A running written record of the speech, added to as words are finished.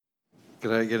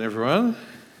G'day again, everyone.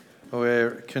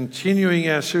 We're continuing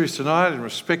our series tonight in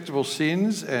respectable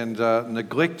sins and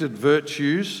neglected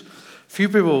virtues. A few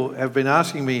people have been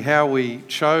asking me how we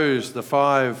chose the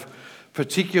 5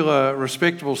 particular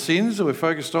respectable sins that we're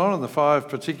focused on and the 5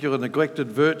 particular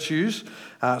neglected virtues.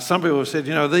 Some people have said,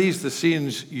 these are the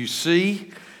sins you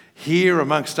see here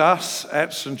amongst us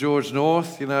at St George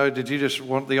North. Did you just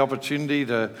want the opportunity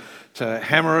to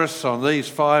hammer us on these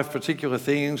 5 particular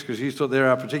things because you thought there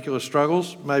are particular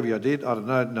struggles? Maybe I did. I don't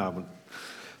know. No.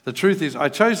 The truth is I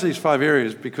chose these 5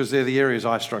 areas because they're the areas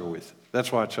I struggle with.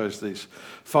 That's why I chose these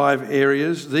 5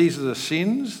 areas. These are the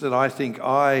sins that I think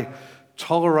I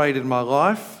tolerate in my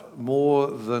life more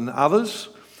than others.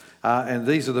 And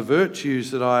these are the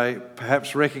virtues that I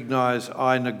perhaps recognise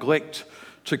I neglect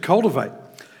to cultivate.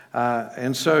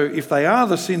 And so if they are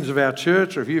the sins of our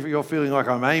church, or if you're feeling like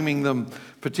I'm aiming them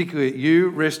particularly at you,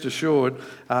 rest assured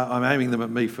I'm aiming them at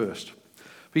me first.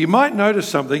 But you might notice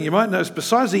something. You might notice,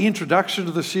 besides the introduction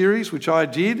to the series, which I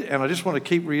did, and I just want to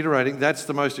keep reiterating, that's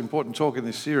the most important talk in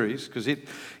this series, because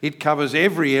it covers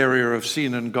every area of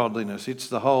sin and godliness. It's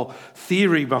the whole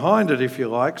theory behind it, if you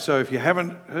like. So if you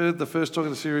haven't heard the first talk of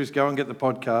the series, go and get the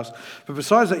podcast. But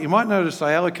besides that, you might notice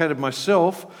I allocated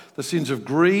myself the sins of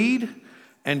greed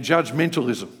and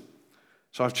judgmentalism.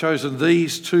 So I've chosen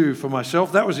these 2 for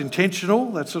myself. That was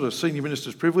intentional. That's sort of senior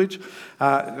minister's privilege.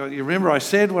 You remember I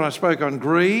said when I spoke on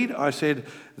greed, I said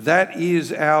that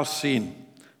is our sin.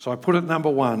 So I put it number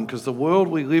 1 because the world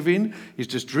we live in is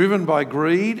just driven by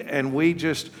greed and we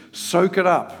just soak it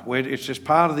up. It's just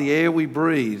part of the air we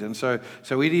breathe. And so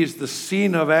it is the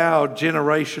sin of our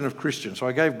generation of Christians. So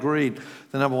I gave greed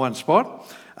the number 1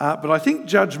 spot. But I think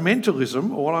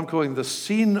judgmentalism, or what I'm calling the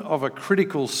sin of a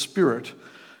critical spirit,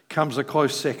 comes a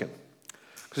close second.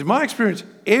 Because in my experience,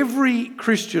 every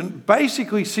Christian,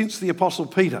 basically since the Apostle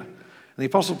Peter, and the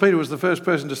Apostle Peter was the first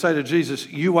person to say to Jesus,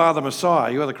 "You are the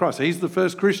Messiah, you are the Christ." He's the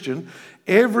first Christian.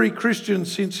 Every Christian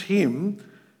since him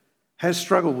has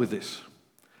struggled with this.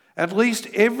 At least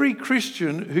every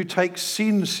Christian who takes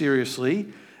sin seriously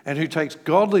and who takes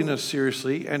godliness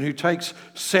seriously and who takes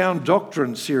sound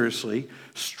doctrine seriously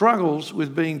struggles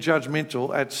with being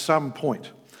judgmental at some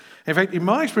point. In fact, in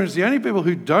my experience, the only people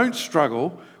who don't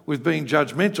struggle with being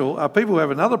judgmental are people who have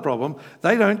another problem.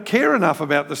 They don't care enough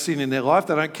about the sin in their life.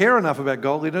 They don't care enough about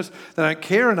godliness. They don't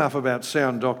care enough about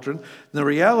sound doctrine. And the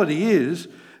reality is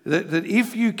that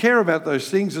if you care about those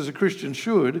things as a Christian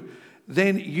should,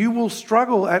 then you will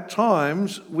struggle at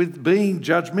times with being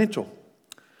judgmental.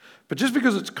 But just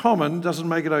because it's common doesn't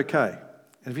make it okay.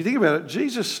 And if you think about it,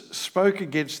 Jesus spoke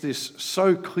against this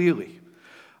so clearly.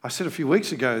 I said a few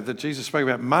weeks ago that Jesus spoke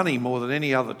about money more than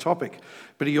any other topic,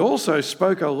 but he also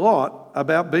spoke a lot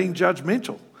about being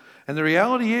judgmental. And the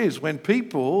reality is when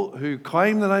people who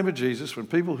claim the name of Jesus, when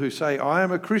people who say, "I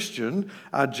am a Christian,"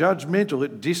 are judgmental,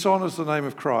 it dishonours the name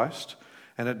of Christ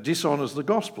and it dishonours the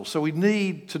gospel. So we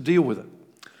need to deal with it.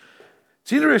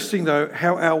 It's interesting, though,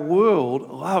 how our world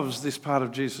loves this part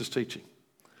of Jesus' teaching.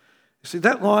 You see,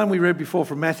 that line we read before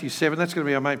from Matthew 7, that's going to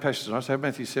be our main passage tonight, so have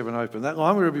Matthew 7 open. That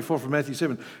line we read before from Matthew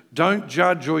 7, "Don't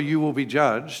judge or you will be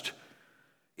judged."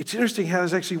 It's interesting how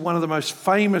it's actually one of the most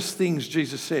famous things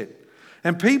Jesus said.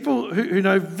 And people who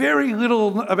know very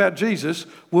little about Jesus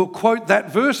will quote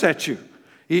that verse at you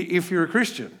if you're a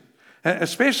Christian.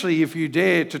 Especially if you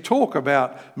dare to talk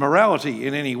about morality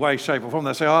in any way, shape or form.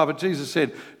 They say, but Jesus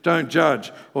said, "Don't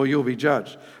judge or you'll be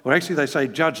judged." Well, actually they say,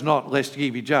 "Judge not lest ye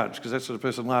be judged," because that's what the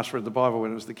person last read the Bible when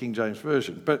it was the King James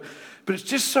Version. But it's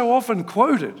just so often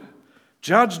quoted.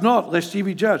 "Judge not lest ye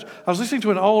be judged." I was listening to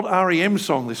an old REM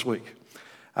song this week.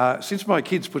 Since my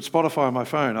kids put Spotify on my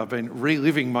phone, I've been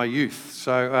reliving my youth.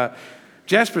 So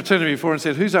Jasper turned to me before and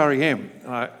said, "Who's REM?"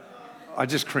 And I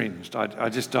just cringed. I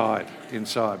just died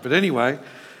inside. But anyway,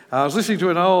 I was listening to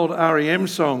an old REM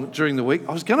song during the week.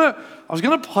 I was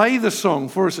gonna play the song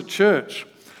for us at church.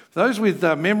 Those with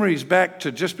memories back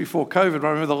to just before COVID, I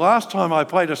remember the last time I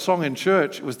played a song in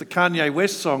church, it was the Kanye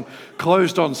West song,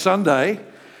 "Closed on Sunday,"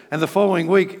 and the following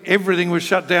week, everything was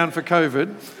shut down for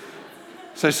COVID.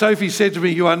 So Sophie said to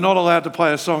me, "You are not allowed to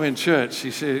play a song in church." She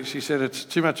said it's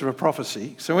too much of a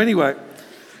prophecy. So anyway,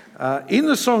 in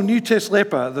the song New Test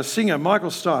Leper, the singer,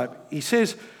 Michael Stipe, he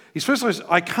says,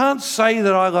 "I can't say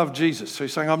that I love Jesus." So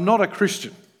he's saying, "I'm not a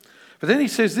Christian." But then he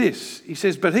says this, he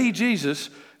says, "But he, Jesus,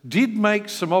 did make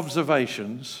some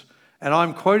observations, and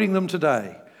I'm quoting them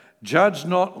today. Judge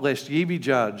not lest ye be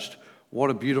judged."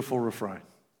 What a beautiful refrain.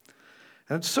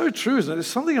 And it's so true, isn't it? There's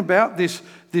something about this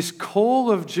call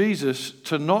of Jesus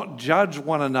to not judge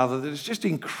one another that is just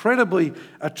incredibly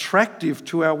attractive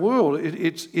to our world.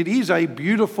 It is a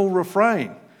beautiful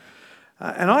refrain.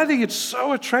 And I think it's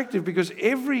so attractive because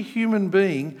every human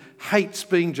being hates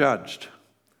being judged.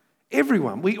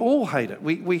 Everyone. We all hate it.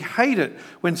 We hate it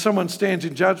when someone stands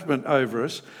in judgment over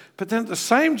us. But then at the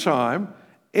same time,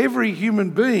 every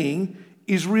human being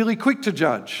is really quick to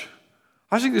judge.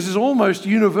 I think this is almost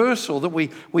universal, that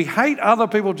we hate other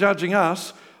people judging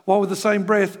us, while with the same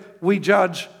breath we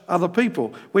judge other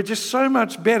people. We're just so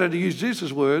much better, to use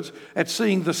Jesus' words, at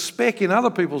seeing the speck in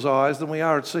other people's eyes than we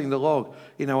are at seeing the log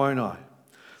in our own eye.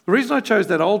 The reason I chose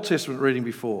that Old Testament reading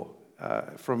before,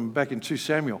 from back in 2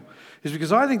 Samuel, is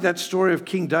because I think that story of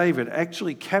King David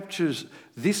actually captures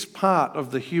this part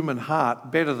of the human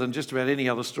heart better than just about any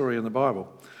other story in the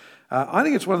Bible. I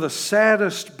think it's one of the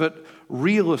saddest but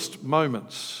realist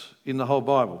moments in the whole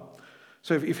Bible.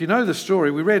 So if you know the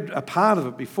story, we read a part of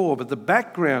it before, but the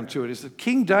background to it is that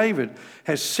King David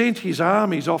has sent his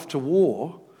armies off to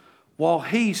war while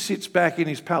he sits back in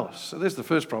his palace. So there's the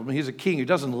first problem. He's a king who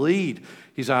doesn't lead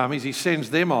his armies. He sends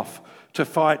them off to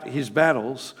fight his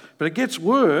battles. But it gets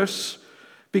worse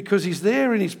because he's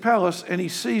there in his palace and he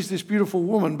sees this beautiful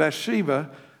woman, Bathsheba,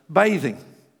 bathing.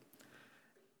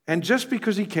 And just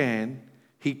because he can,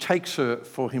 he takes her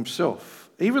for himself,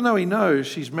 even though he knows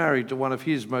she's married to one of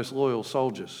his most loyal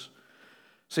soldiers.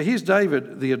 So here's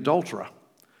David, the adulterer.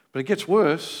 But it gets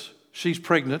worse. She's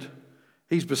pregnant.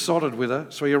 He's besotted with her.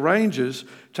 So he arranges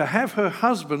to have her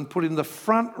husband put in the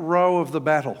front row of the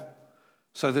battle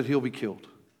so that he'll be killed.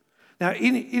 Now,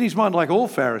 in his mind, like all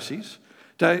Pharisees,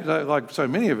 like so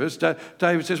many of us,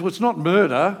 David says, well, it's not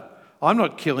murder. I'm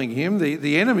not killing him.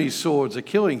 The enemy's swords are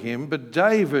killing him. But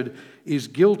David is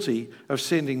guilty of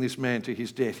sending this man to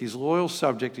his death. His loyal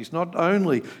subject, he's not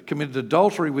only committed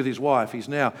adultery with his wife, he's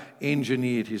now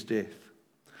engineered his death.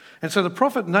 And so the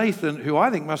prophet Nathan, who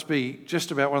I think must be just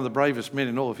about one of the bravest men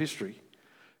in all of history,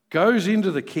 goes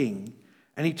into the king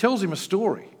and he tells him a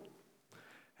story.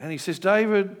 And he says,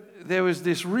 David, there was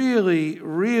this really,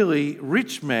 really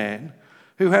rich man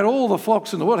who had all the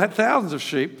flocks in the world, had thousands of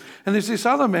sheep. And there's this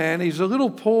other man, he's a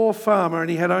little poor farmer and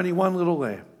he had only one little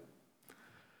lamb.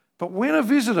 But when a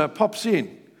visitor pops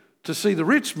in to see the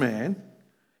rich man,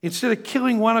 instead of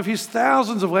killing one of his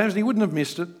thousands of lambs, and he wouldn't have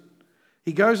missed it,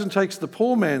 he goes and takes the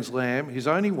poor man's lamb, his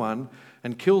only one,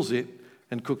 and kills it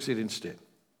and cooks it instead.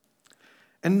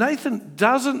 And Nathan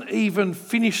doesn't even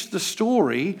finish the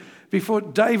story before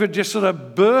David just sort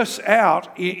of bursts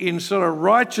out in sort of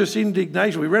righteous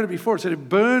indignation. We read it before. It said it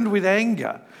burned with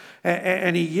anger.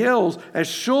 And he yells, as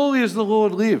surely as the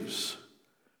Lord lives,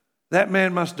 that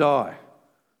man must die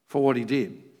for what he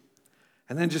did.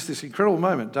 And then just this incredible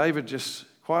moment, David just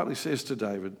quietly says to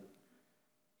David,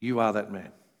 you are that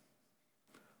man.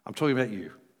 I'm talking about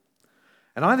you.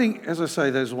 And I think, as I say,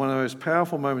 there's one of the most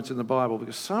powerful moments in the Bible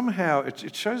because somehow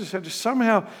it shows us how just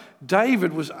somehow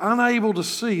David was unable to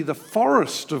see the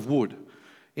forest of wood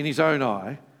in his own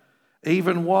eye,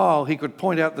 even while he could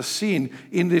point out the sin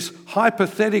in this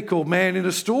hypothetical man in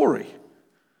a story.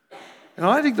 And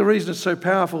I think the reason it's so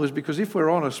powerful is because if we're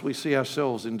honest, we see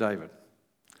ourselves in David.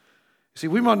 See,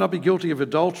 we might not be guilty of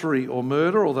adultery or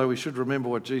murder, although we should remember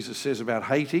what Jesus says about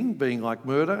hating being like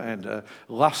murder and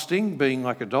lusting being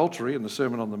like adultery in the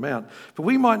Sermon on the Mount. But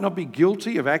we might not be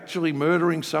guilty of actually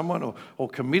murdering someone or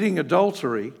committing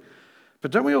adultery.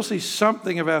 But don't we all see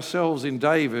something of ourselves in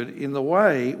David in the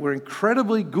way we're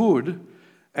incredibly good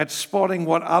at spotting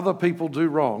what other people do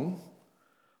wrong,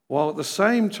 while at the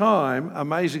same time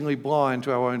amazingly blind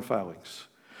to our own failings?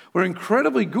 We're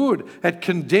incredibly good at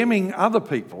condemning other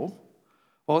people,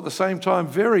 while at the same time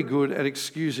very good at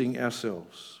excusing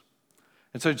ourselves.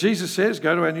 And so Jesus says,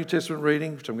 go to our New Testament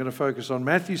reading, which I'm going to focus on,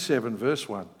 Matthew 7, verse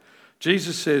 1.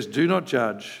 Jesus says, do not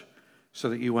judge so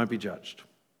that you won't be judged.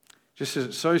 Just says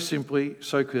it so simply,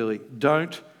 so clearly,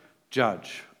 don't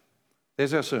judge.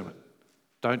 There's our sermon.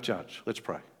 Don't judge. Let's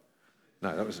pray.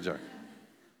 No, that was a joke.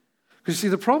 Because see,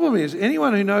 the problem is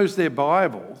anyone who knows their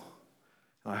Bible,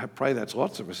 and I pray that's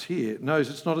lots of us here, knows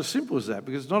it's not as simple as that,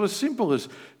 because it's not as simple as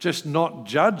just not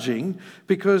judging,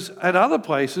 because at other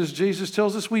places Jesus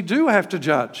tells us we do have to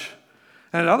judge.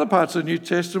 And in other parts of the New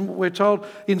Testament we're told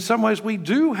in some ways we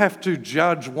do have to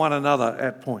judge one another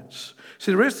at points.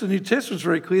 See, the rest of the New Testament is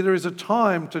very clear. There is a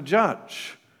time to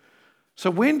judge. So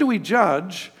when do we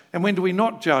judge and when do we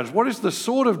not judge? What is the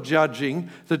sort of judging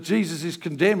that Jesus is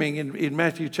condemning in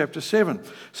Matthew chapter 7?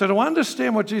 So to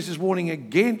understand what Jesus is warning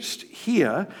against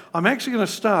here, I'm actually going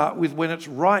to start with when it's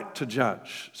right to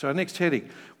judge. So our next heading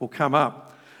will come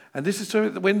up. And this is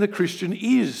when the Christian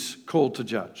is called to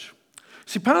judge.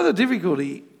 See, part of the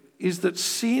difficulty is that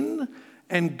sin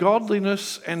and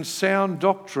godliness and sound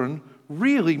doctrine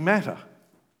really matter.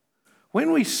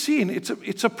 When we sin,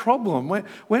 it's a problem.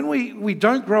 When we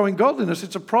don't grow in godliness,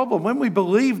 it's a problem. When we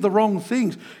believe the wrong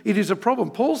things, it is a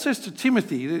problem. Paul says to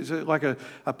Timothy, like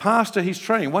a pastor he's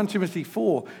training, 1 Timothy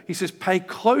 4, he says, pay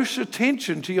close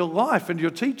attention to your life and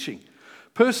your teaching.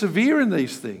 Persevere in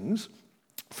these things,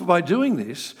 for by doing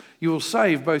this, you will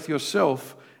save both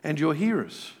yourself and your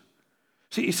hearers.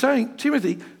 See, he's saying,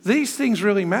 Timothy, these things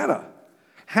really matter.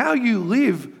 How you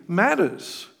live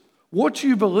matters. What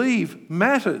you believe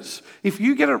matters. If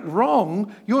you get it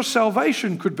wrong, your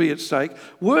salvation could be at stake.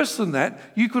 Worse than that,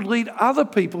 you could lead other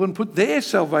people and put their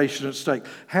salvation at stake.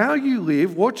 How you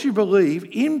live, what you believe,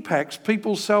 impacts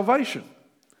people's salvation.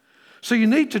 So you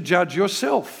need to judge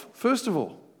yourself, first of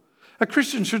all. A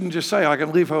Christian shouldn't just say, I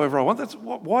can live however I want. That's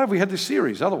why have we had this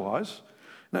series otherwise?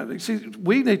 No, see,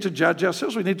 we need to judge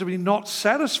ourselves. We need to be not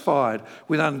satisfied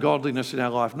with ungodliness in our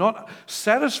life, not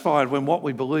satisfied when what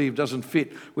we believe doesn't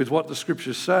fit with what the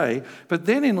Scriptures say. But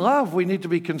then in love, we need to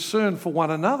be concerned for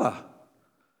one another.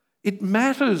 It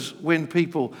matters when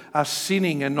people are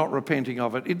sinning and not repenting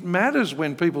of it. It matters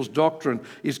when people's doctrine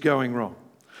is going wrong.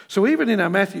 So even in our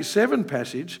Matthew 7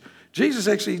 passage, Jesus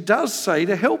actually does say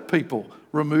to help people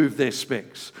remove their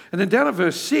specks. And then down at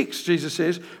verse 6, Jesus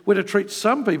says, we're to treat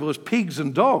some people as pigs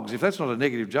and dogs. If that's not a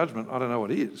negative judgment, I don't know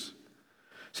what is.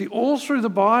 See, all through the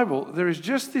Bible, there is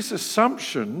just this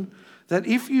assumption that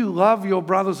if you love your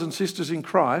brothers and sisters in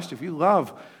Christ, if you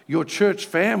love your church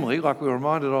family, like we were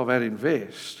reminded of at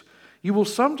Invest, you will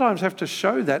sometimes have to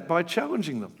show that by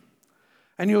challenging them.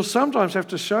 And you'll sometimes have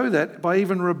to show that by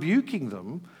even rebuking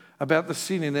them about the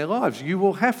sin in their lives. You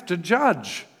will have to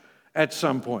judge at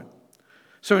some point.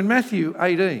 So in Matthew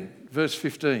 18, verse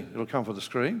 15, it'll come for the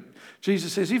screen,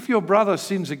 Jesus says, if your brother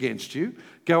sins against you,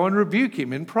 go and rebuke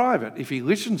him in private. If he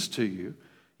listens to you,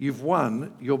 you've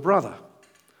won your brother.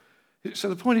 So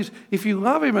the point is, if you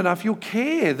love him enough, you'll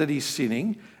care that he's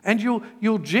sinning, and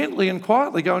you'll gently and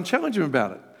quietly go and challenge him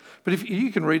about it. But if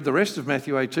you can read the rest of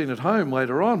Matthew 18 at home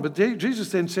later on, but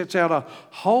Jesus then sets out a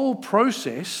whole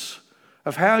process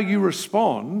of how you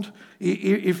respond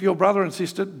if your brother and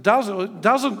sister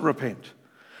doesn't repent.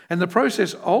 And the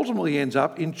process ultimately ends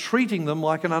up in treating them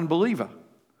like an unbeliever,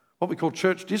 what we call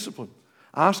church discipline,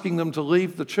 asking them to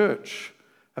leave the church,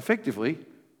 effectively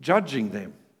judging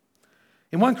them.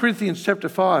 In 1 Corinthians chapter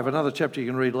 5, another chapter you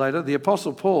can read later, the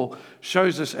Apostle Paul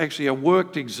shows us actually a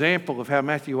worked example of how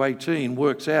Matthew 18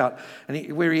 works out,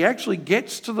 and where he actually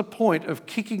gets to the point of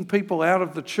kicking people out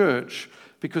of the church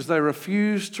because they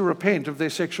refuse to repent of their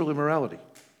sexual immorality.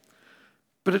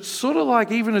 But it's sort of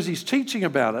like, even as he's teaching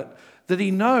about it, that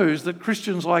he knows that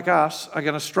Christians like us are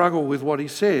going to struggle with what he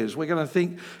says. We're going to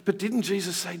think, but didn't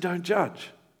Jesus say don't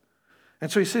judge?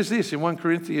 And so he says this in 1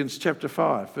 Corinthians chapter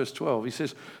 5, verse 12. He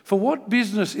says, for what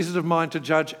business is it of mine to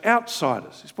judge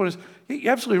outsiders? His point is,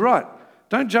 you're absolutely right.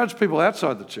 Don't judge people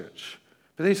outside the church.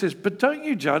 But then he says, but don't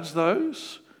you judge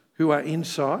those who are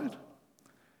inside?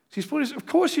 His point is, of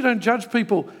course you don't judge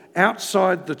people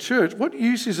outside the church. What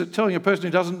use is it telling a person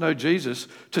who doesn't know Jesus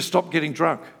to stop getting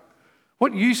drunk?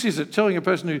 What use is it telling a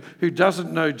person who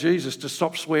doesn't know Jesus to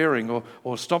stop swearing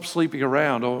or stop sleeping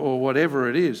around or whatever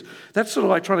it is? That's sort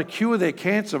of like trying to cure their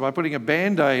cancer by putting a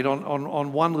Band-Aid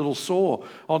on one little sore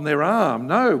on their arm.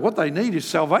 No, what they need is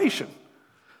salvation.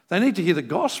 They need to hear the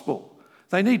gospel.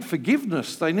 They need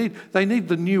forgiveness. They need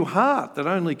the new heart that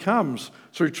only comes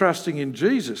through trusting in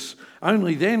Jesus.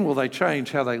 Only then will they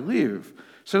change how they live.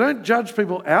 So don't judge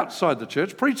people outside the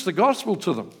church. Preach the gospel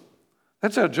to them.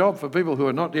 That's our job for people who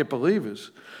are not yet believers.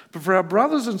 But for our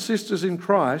brothers and sisters in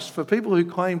Christ, for people who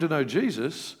claim to know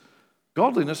Jesus,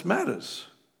 godliness matters.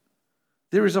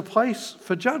 There is a place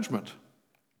for judgment.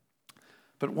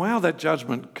 But wow, that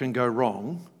judgment can go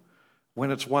wrong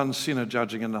when it's one sinner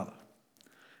judging another.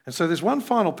 And so there's one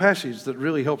final passage that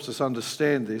really helps us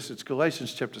understand this. It's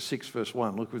Galatians chapter 6, verse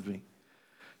 1. Look with me. It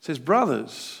says,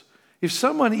 brothers, if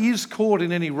someone is caught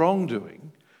in any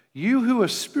wrongdoing, you who are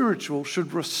spiritual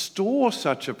should restore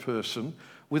such a person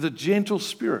with a gentle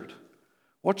spirit,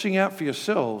 watching out for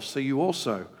yourselves so you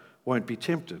also won't be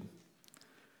tempted.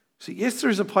 See, yes, there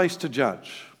is a place to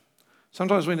judge.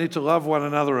 Sometimes we need to love one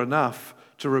another enough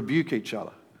to rebuke each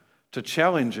other, to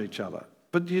challenge each other.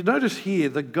 But you notice here,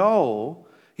 the goal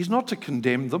is not to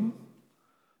condemn them.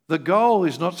 The goal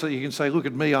is not so you can say, look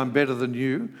at me, I'm better than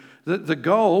you. The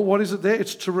goal, what is it there?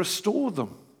 It's to restore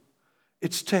them.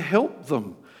 It's to help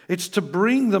them. It's to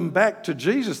bring them back to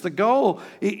Jesus. The goal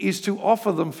is to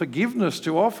offer them forgiveness,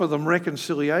 to offer them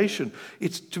reconciliation.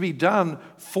 It's to be done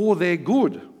for their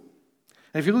good. And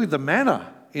if you look at the manner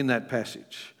in that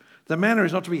passage, the manner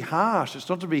is not to be harsh. It's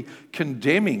not to be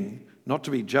condemning, not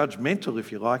to be judgmental,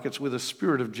 if you like. It's with a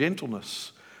spirit of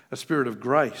gentleness, a spirit of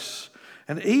grace.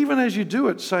 And even as you do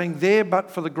it, saying, there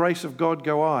but for the grace of God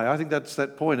go I. I think that's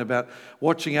that point about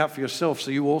watching out for yourself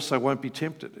so you also won't be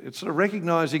tempted. It's sort of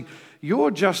recognising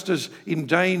you're just as in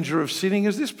danger of sinning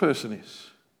as this person is.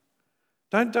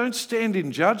 Don't stand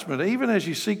in judgment, even as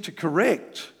you seek to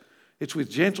correct. It's with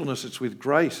gentleness, it's with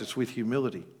grace, it's with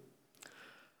humility.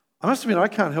 I must admit, I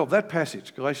can't help that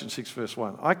passage, Galatians 6 verse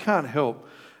 1. I can't help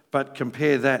but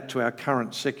compare that to our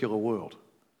current secular world,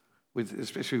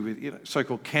 especially with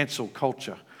so-called cancel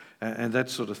culture and that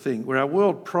sort of thing, where our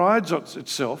world prides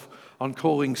itself on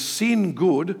calling sin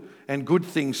good and good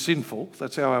things sinful.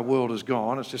 That's how our world has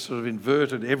gone. It's just sort of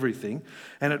inverted everything.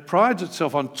 And it prides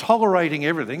itself on tolerating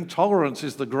everything. Tolerance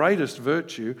is the greatest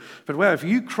virtue. But wow, if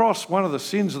you cross one of the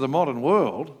sins of the modern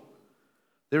world,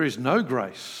 there is no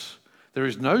grace. There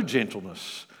is no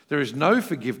gentleness. There is no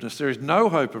forgiveness. There is no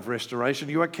hope of restoration.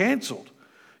 You are cancelled.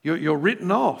 You're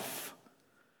written off.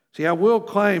 See, our world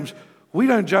claims we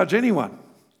don't judge anyone,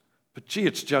 but gee,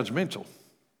 it's judgmental.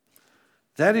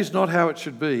 That is not how it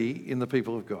should be in the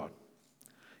people of God.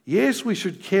 Yes, we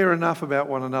should care enough about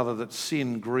one another that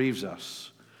sin grieves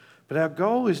us, but our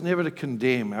goal is never to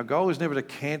condemn. Our goal is never to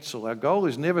cancel. Our goal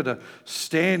is never to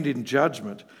stand in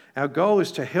judgment. Our goal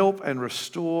is to help and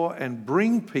restore and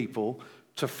bring people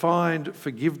to find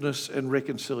forgiveness and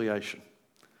reconciliation.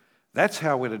 That's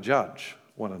how we're to judge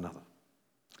one another.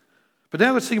 But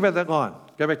now let's think about that line.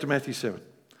 Go back to Matthew 7.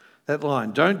 That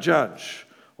line, don't judge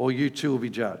or you too will be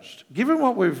judged. Given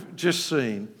what we've just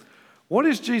seen, what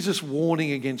is Jesus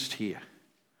warning against here?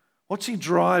 What's he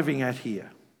driving at here?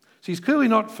 So he's clearly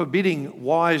not forbidding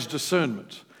wise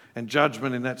discernment and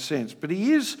judgment in that sense, but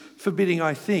he is forbidding,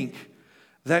 I think,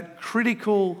 that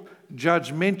critical,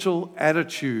 judgmental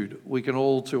attitude we can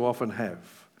all too often have.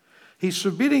 He's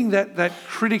forbidding that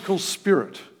critical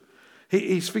spirit.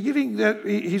 He's forbidding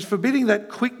that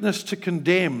quickness to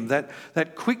condemn,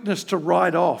 that quickness to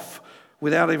write off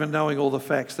without even knowing all the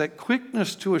facts, that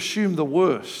quickness to assume the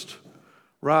worst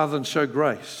rather than show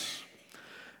grace.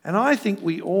 And I think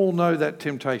we all know that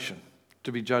temptation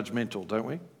to be judgmental, don't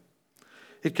we?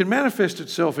 It can manifest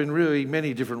itself in really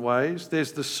many different ways.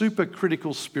 There's the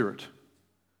supercritical spirit.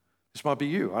 This might be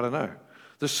you, I don't know.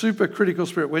 The supercritical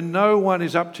spirit, when no one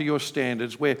is up to your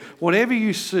standards, where whatever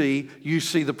you see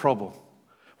the problem.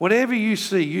 Whatever you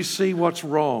see what's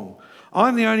wrong.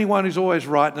 I'm the only one who's always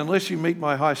right, and unless you meet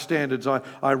my high standards,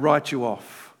 I write you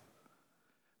off.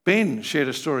 Ben shared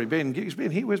a story. Is Ben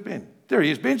here? Where's Ben? There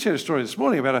he is. Ben shared a story this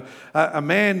morning about a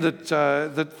man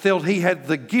that felt he had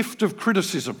the gift of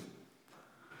criticism,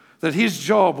 that his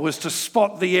job was to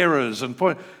spot the errors and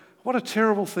point. What a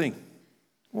terrible thing.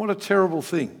 What a terrible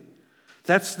thing.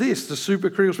 That's the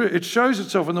supercritical spirit. It shows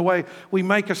itself in the way we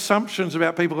make assumptions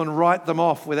about people and write them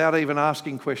off without even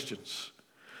asking questions,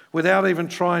 without even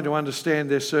trying to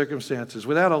understand their circumstances,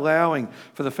 without allowing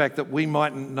for the fact that we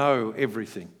mightn't know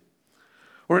everything.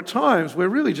 Or at times, we're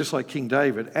really just like King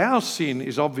David. Our sin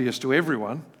is obvious to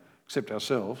everyone, except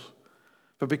ourselves.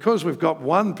 But because we've got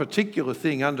one particular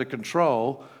thing under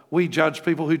control, we judge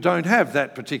people who don't have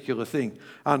that particular thing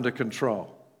under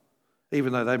control,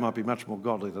 even though they might be much more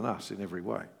godly than us in every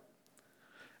way.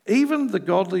 Even the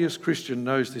godliest Christian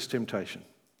knows this temptation.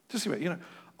 Just think about it,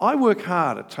 I work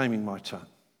hard at taming my tongue.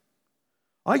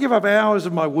 I give up hours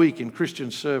of my week in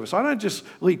Christian service. I don't just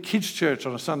lead kids' church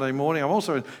on a Sunday morning. I'm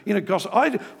also in a gospel.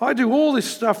 I do all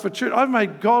this stuff for church. I've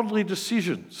made godly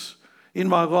decisions in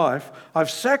my life. I've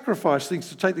sacrificed things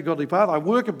to take the godly path. I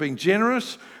work at being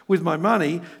generous with my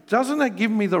money. Doesn't that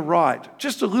give me the right,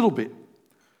 just a little bit,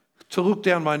 to look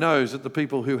down my nose at the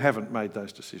people who haven't made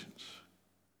those decisions?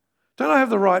 Don't I have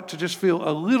the right to just feel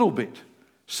a little bit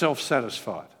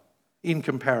self-satisfied in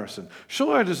comparison?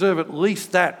 Surely I deserve at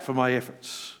least that for my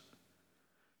efforts.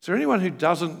 Is there anyone who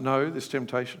doesn't know this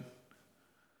temptation?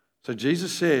 So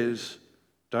Jesus says,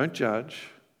 don't judge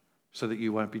so that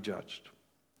you won't be judged.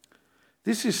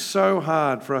 This is so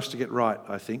hard for us to get right,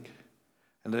 I think.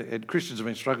 And Christians have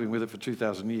been struggling with it for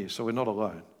 2,000 years, so we're not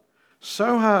alone.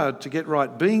 So hard to get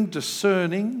right, being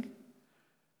discerning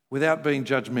without being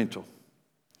judgmental.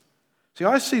 See,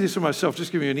 I see this in myself,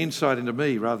 just giving you an insight into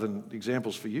me rather than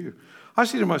examples for you. I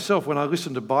see it in myself when I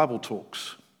listen to Bible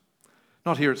talks.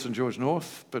 Not here at St George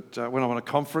North, but when I'm on a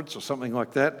conference or something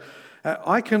like that.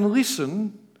 I can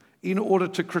listen in order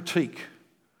to critique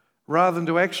rather than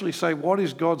to actually say, what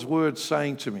is God's word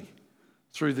saying to me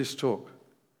through this talk?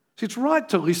 See, it's right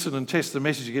to listen and test the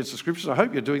message against the scriptures. I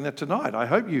hope you're doing that tonight. I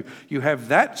hope you have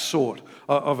that sort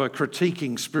of a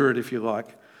critiquing spirit, if you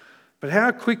like. But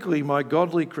how quickly my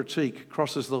godly critique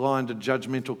crosses the line to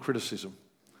judgmental criticism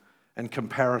and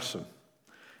comparison.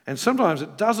 And sometimes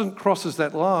it doesn't cross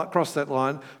that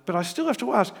line, but I still have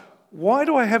to ask, why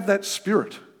do I have that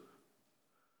spirit?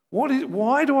 Why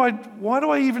do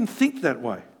I even think that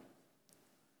way?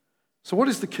 So what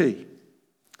is the key?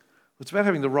 It's about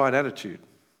having the right attitude,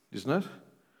 isn't it?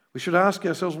 We should ask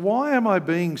ourselves, why am I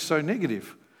being so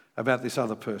negative about this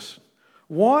other person?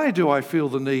 Why do I feel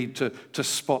the need to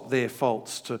spot their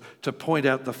faults, to point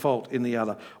out the fault in the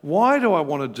other? Why do I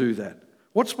want to do that?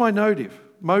 What's my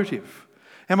motive?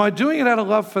 Am I doing it out of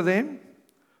love for them?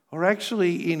 Or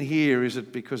actually in here, is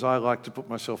it because I like to put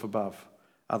myself above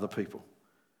other people?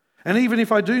 And even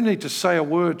if I do need to say a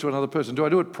word to another person, do I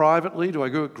do it privately? Do I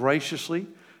do it graciously?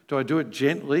 Do I do it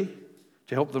gently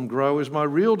to help them grow? Is my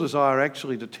real desire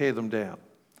actually to tear them down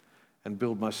and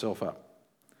build myself up?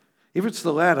 If it's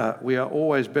the latter, we are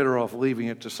always better off leaving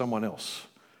it to someone else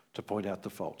to point out the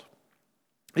fault.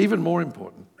 Even more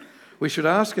important, we should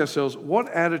ask ourselves, what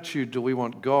attitude do we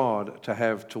want God to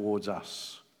have towards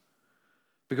us?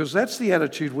 Because that's the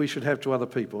attitude we should have to other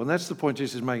people. And that's the point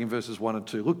Jesus is making in verses 1 and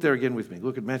 2. Look there again with me.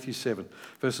 Look at Matthew 7,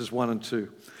 verses 1 and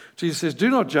 2. Jesus says, do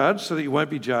not judge so that you won't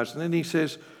be judged. And then he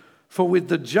says, for with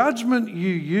the judgment you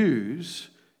use,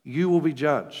 you will be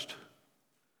judged.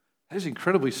 That is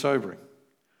incredibly sobering.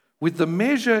 With the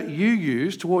measure you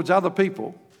use towards other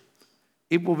people,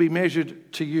 it will be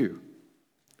measured to you.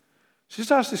 So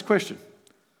just ask this question.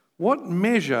 What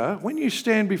measure, when you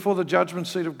stand before the judgment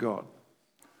seat of God,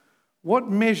 what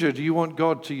measure do you want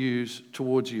God to use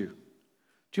towards you?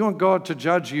 Do you want God to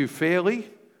judge you fairly,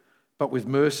 but with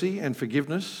mercy and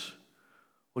forgiveness?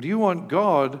 Or do you want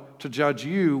God to judge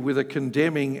you with a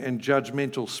condemning and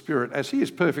judgmental spirit, as he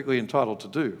is perfectly entitled to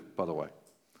do, by the way?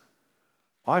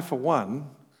 I, for one,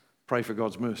 pray for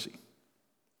God's mercy.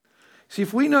 See,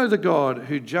 if we know the God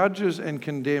who judges and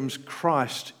condemns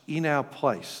Christ in our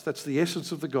place, that's the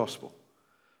essence of the gospel,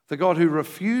 the God who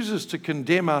refuses to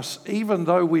condemn us even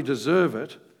though we deserve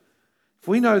it, if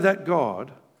we know that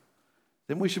God,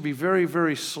 then we should be very,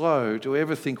 very slow to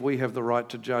ever think we have the right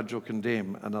to judge or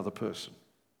condemn another person.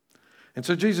 And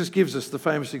so Jesus gives us the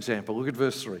famous example. Look at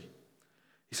verse 3.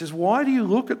 He says, why do you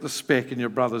look at the speck in your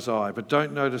brother's eye but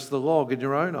don't notice the log in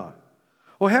your own eye?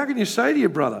 Or how can you say to your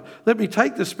brother, let me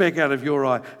take the speck out of your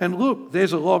eye, and look,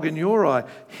 there's a log in your eye?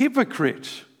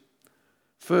 Hypocrite!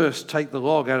 First take the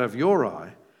log out of your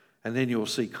eye, and then you will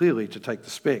see clearly to take the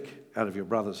speck out of your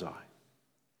brother's eye.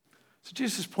 So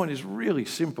Jesus' point is really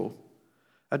simple.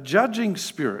 A judging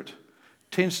spirit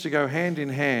tends to go hand in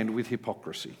hand with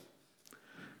hypocrisy.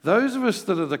 Those of us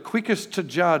that are the quickest to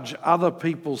judge other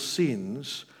people's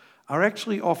sins are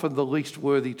actually often the least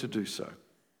worthy to do so.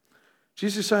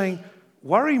 Jesus is saying,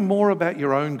 worry more about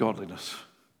your own godliness.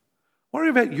 Worry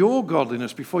about your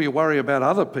godliness before you worry about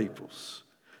other people's.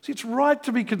 See, it's right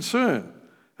to be concerned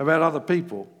about other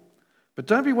people, but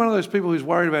don't be one of those people who's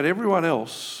worried about everyone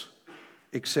else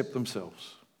except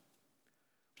themselves.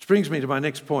 Which brings me to my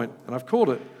next point, and I've called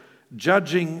it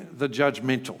judging the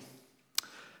judgmental.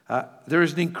 There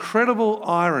is an incredible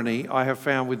irony I have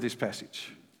found with this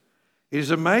passage. It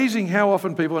is amazing how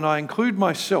often people, and I include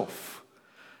myself,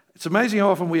 it's amazing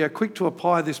how often we are quick to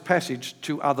apply this passage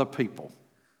to other people.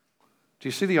 Do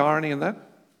you see the irony in that?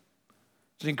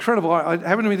 It's incredible. It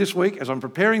happened to me this week as I'm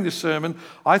preparing this sermon.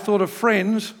 I thought of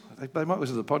friends. They might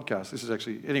listen to the podcast. This is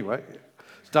actually, anyway,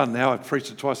 it's done now. I've preached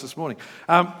it twice this morning.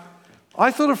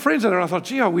 I thought of friends and I thought,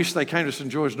 gee, I wish they came to St.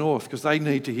 George North because they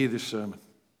need to hear this sermon.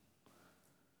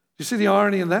 Do you see the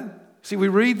irony in that? See, we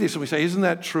read this and we say, isn't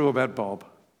that true about Bob?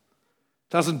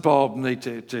 Doesn't Bob need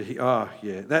to hear? Oh,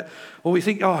 yeah. Or we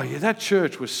think, oh, yeah, that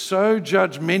church was so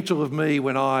judgmental of me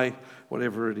when I,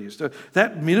 whatever it is.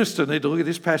 That minister need to look at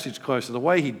this passage closer, the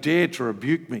way he dared to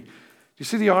rebuke me. Do you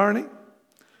see the irony?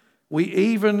 We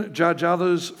even judge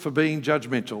others for being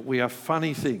judgmental. We are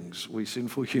funny things, we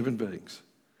sinful human beings.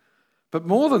 But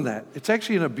more than that, it's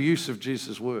actually an abuse of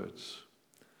Jesus' words.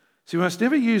 So we must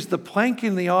never use the plank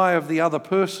in the eye of the other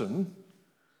person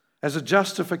as a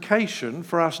justification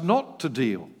for us not to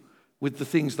deal with the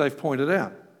things they've pointed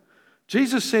out.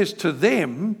 Jesus says to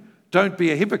them, don't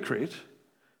be a hypocrite,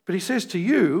 but he says to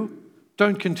you,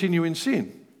 don't continue in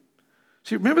sin.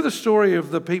 See, remember the story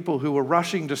of the people who were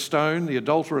rushing to stone the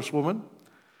adulterous woman?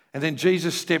 And then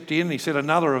Jesus stepped in and he said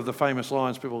another of the famous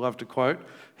lines people love to quote,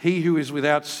 he who is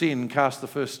without sin cast the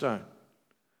first stone.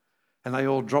 And they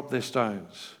all dropped their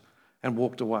stones and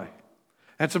walked away.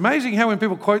 And it's amazing how when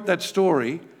people quote that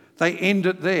story, they end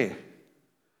it there.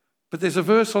 But there's a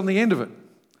verse on the end of it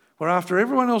where after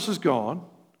everyone else is gone,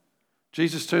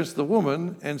 Jesus turns to the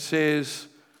woman and says,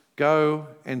 go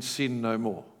and sin no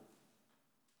more.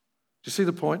 Do you see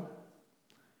the point?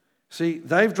 See,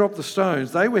 they've dropped the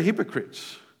stones. They were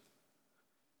hypocrites.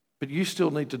 But you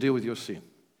still need to deal with your sin.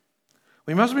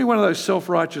 We mustn't be one of those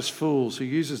self-righteous fools who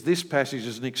uses this passage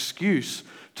as an excuse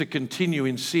to continue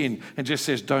in sin and just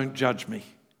says, don't judge me.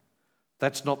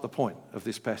 That's not the point of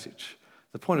this passage.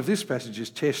 The point of this passage is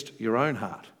test your own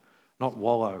heart, not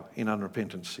wallow in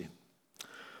unrepentant sin.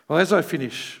 Well, as I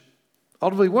finish,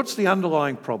 ultimately, what's the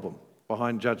underlying problem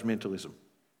behind judgmentalism?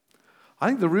 I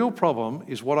think the real problem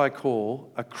is what I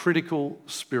call a critical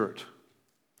spirit.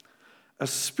 A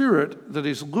spirit that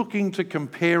is looking to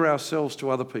compare ourselves to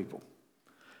other people.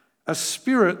 A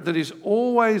spirit that is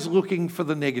always looking for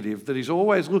the negative, that is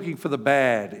always looking for the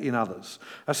bad in others.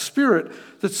 A spirit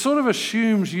that sort of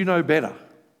assumes you know better.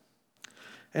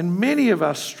 And many of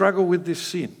us struggle with this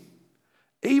sin,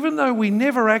 even though we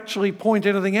never actually point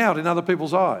anything out in other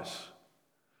people's eyes.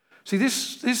 See,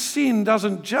 this sin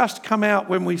doesn't just come out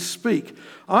when we speak.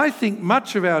 I think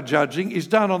much of our judging is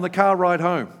done on the car ride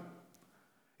home,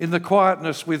 in the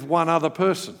quietness with one other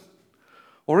person.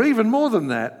 Or even more than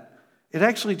that, it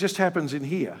actually just happens in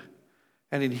here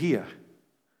and in here.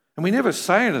 And we never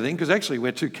say anything because actually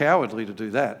we're too cowardly to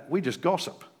do that. We just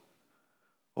gossip.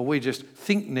 Or we just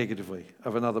think negatively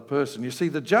of another person. You see,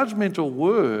 the judgmental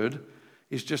word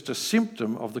is just a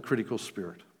symptom of the critical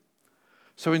spirit.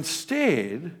 So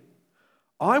instead,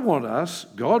 I want us,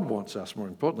 God wants us more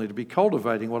importantly, to be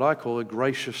cultivating what I call a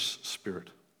gracious spirit.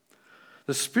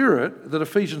 The spirit that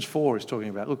Ephesians 4 is talking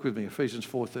about. Look with me, Ephesians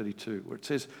 4:32, where it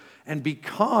says, and be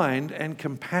kind and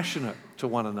compassionate to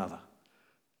one another,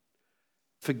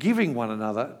 forgiving one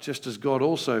another just as God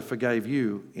also forgave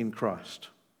you in Christ.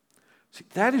 See,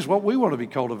 that is what we want to be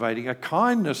cultivating, a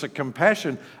kindness, a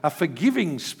compassion, a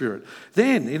forgiving spirit.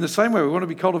 Then, in the same way, we want to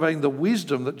be cultivating the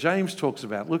wisdom that James talks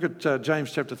about. Look at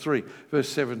James chapter 3, verse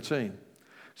 17. It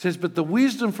says, but the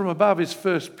wisdom from above is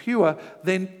first pure,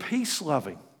 then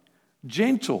peace-loving,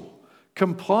 gentle,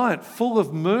 compliant, full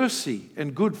of mercy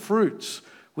and good fruits,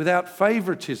 without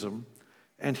favoritism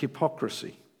and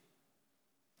hypocrisy.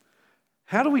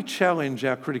 How do we challenge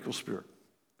our critical spirit?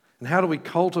 And how do we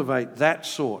cultivate that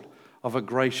sort of a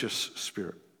gracious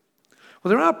spirit? Well,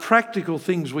 there are practical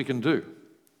things we can do.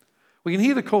 We can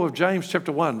hear the call of James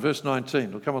chapter 1, verse 19.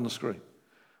 It'll come on the screen.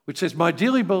 Which says, my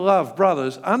dearly beloved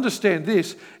brothers, understand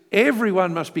this,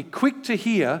 everyone must be quick to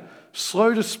hear,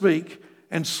 slow to speak,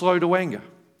 and slow to anger.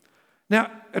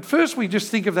 Now, at first we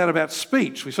just think of that about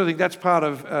speech. We sort of think that's part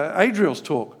of Adriel's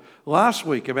talk last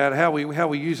week about how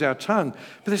we use our tongue.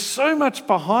 But there's so much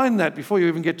behind that before you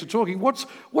even get to talking.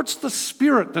 What's the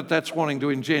spirit that's wanting to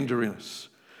engender in us?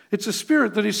 It's a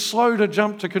spirit that is slow to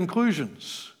jump to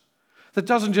conclusions, that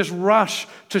doesn't just rush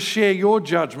to share your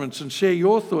judgments and share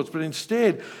your thoughts, but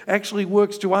instead actually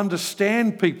works to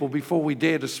understand people before we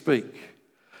dare to speak.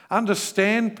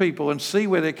 Understand people and see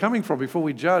where they're coming from before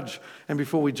we judge and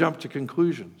before we jump to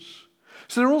conclusions.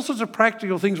 So there are all sorts of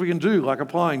practical things we can do, like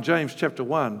applying James chapter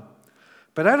 1.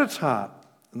 But at its heart,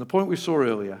 and the point we saw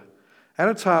earlier, at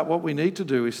its heart what we need to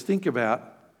do is think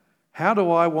about, how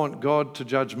do I want God to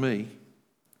judge me?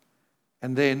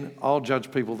 And then I'll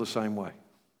judge people the same way.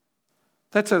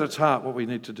 That's at its heart what we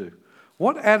need to do.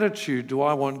 What attitude do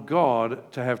I want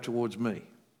God to have towards me?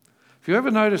 If you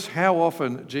ever notice how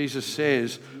often Jesus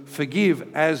says,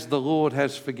 forgive as the Lord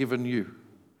has forgiven you.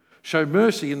 Show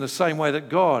mercy in the same way that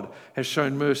God has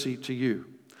shown mercy to you.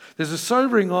 There's a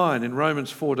sobering line in Romans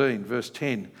 14, verse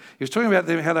 10. He was talking about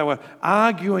how they were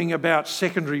arguing about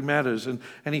secondary matters. And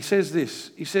he says this.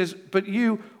 He says, but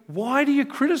you, why do you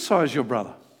criticize your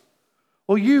brother?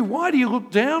 Or you, why do you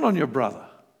look down on your brother?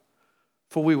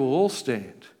 For we will all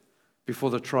stand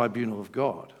before the tribunal of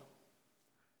God.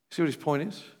 See what his point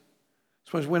is?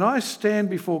 So when I stand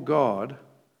before God,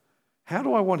 how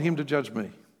do I want him to judge me?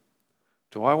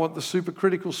 Do I want the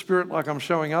supercritical spirit like I'm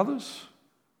showing others?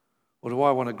 Or do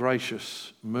I want a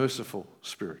gracious, merciful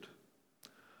spirit?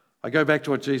 I go back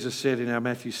to what Jesus said in our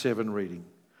Matthew 7 reading.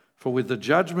 For with the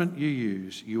judgment you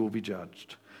use, you will be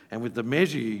judged. And with the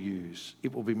measure you use,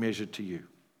 it will be measured to you.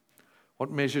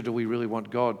 What measure do we really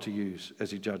want God to use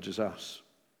as he judges us?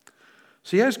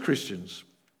 See, as Christians,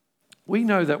 we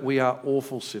know that we are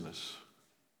awful sinners.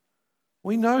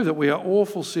 We know that we are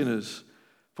awful sinners,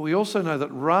 but we also know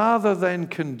that rather than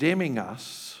condemning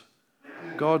us,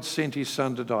 God sent his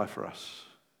son to die for us.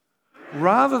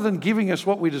 Rather than giving us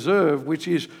what we deserve, which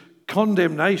is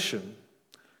condemnation,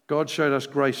 God showed us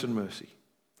grace and mercy.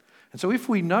 And so if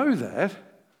we know that,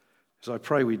 as I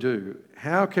pray we do,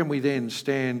 how can we then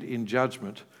stand in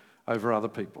judgment over other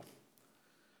people?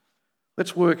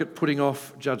 Let's work at putting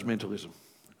off judgmentalism.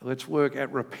 Let's work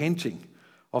at repenting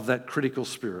of that critical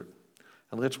spirit.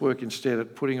 And let's work instead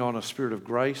at putting on a spirit of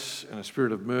grace and a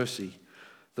spirit of mercy,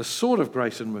 the sort of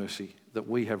grace and mercy that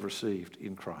we have received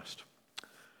in Christ.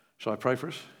 Shall I pray for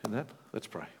us in that? Let's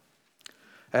pray.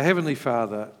 Our Heavenly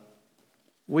Father,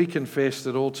 we confess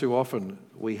that all too often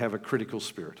we have a critical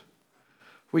spirit.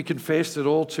 We confess that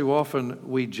all too often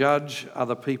we judge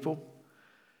other people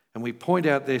and we point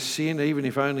out their sin, even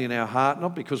if only in our heart,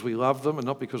 not because we love them and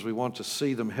not because we want to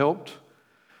see them helped,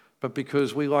 but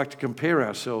because we like to compare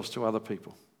ourselves to other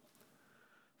people.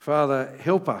 Father,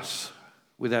 help us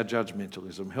with our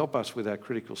judgmentalism. Help us with our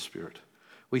critical spirit.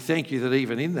 We thank you that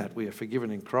even in that we are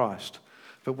forgiven in Christ.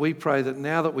 But we pray that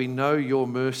now that we know your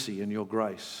mercy and your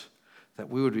grace, that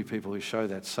we would be people who show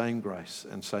that same grace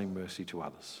and same mercy to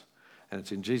others. And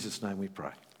it's in Jesus' name we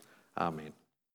pray. Amen.